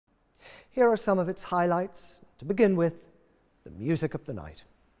Here are some of its highlights. To begin with, the music of the night.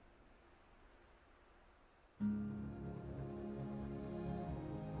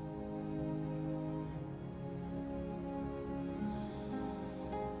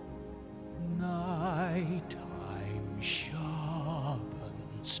 Nighttime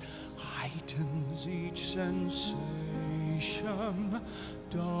sharpens, heightens each sensation.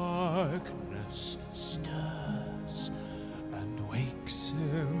 Darkness stirs and wakes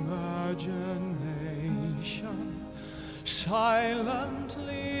imagination.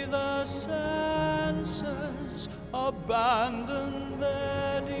 Silently the senses abandon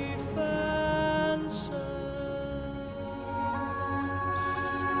their defenses.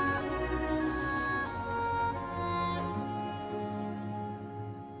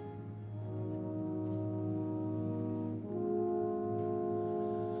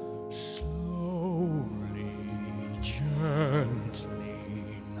 Gently,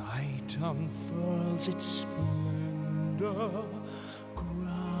 night unfurls its splendor.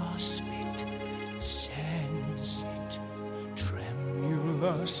 Grasp it, sense it,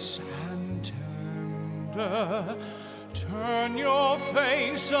 tremulous and tender. Turn your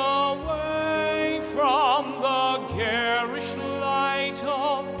face away from the garish light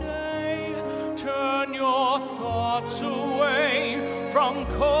of day. Turn your thoughts away from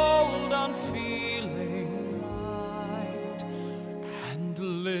cold unfeeling light, and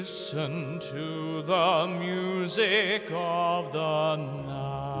listen to the music of the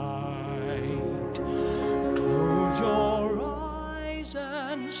night. Close your eyes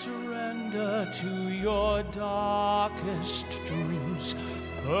and surrender to your darkest dreams.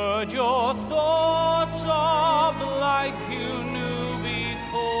 Purge your thoughts of the life you knew before.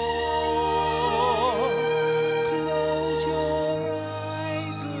 Close your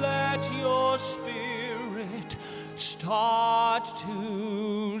eyes, let your spirit start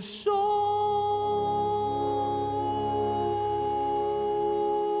to soar.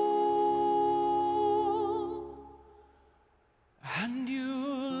 And you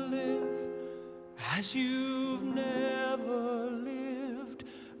live as you've never lived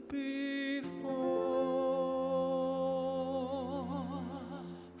before.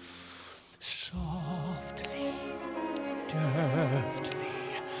 Softly, deftly,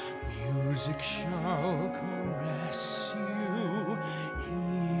 music shall caress you.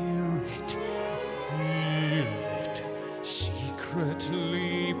 Hear it, feel it,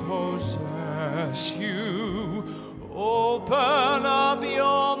 secretly possess you. Open up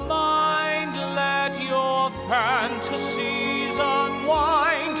your mind, let your fantasies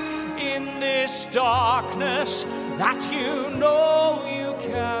unwind in this darkness that you know you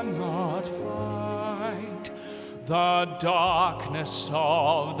cannot fight. The darkness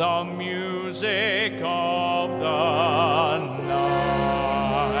of the music of the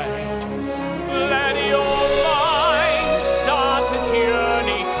night. Let your mind start a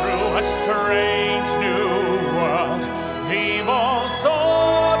journey through a strange new world. Leave all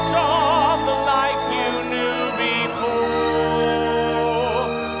thoughts of the life you knew before.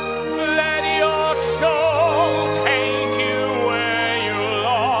 Let your soul take you where you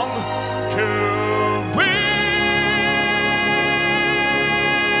long to be.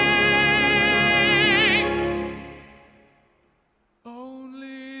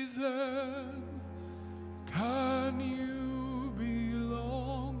 Only then can you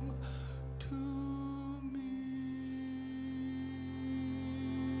belong to me.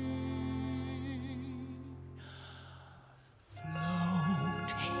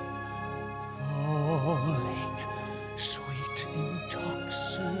 Floating, falling, sweet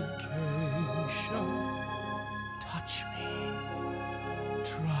intoxication. Touch me,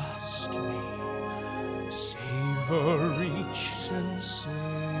 trust me, savor each sensation.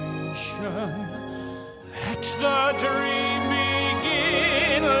 Let the dream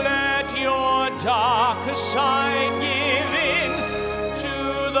begin, let your darker side give in to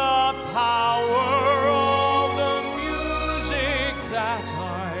the power of the music that I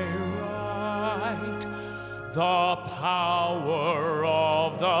write. The power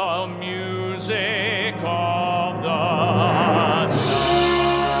of the music of the night.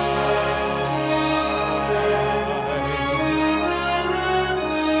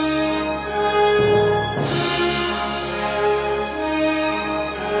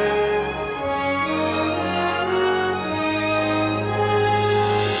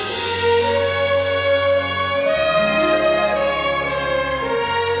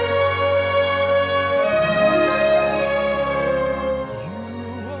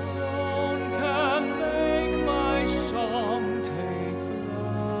 You alone can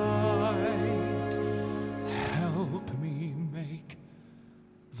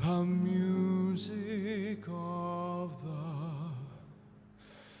the music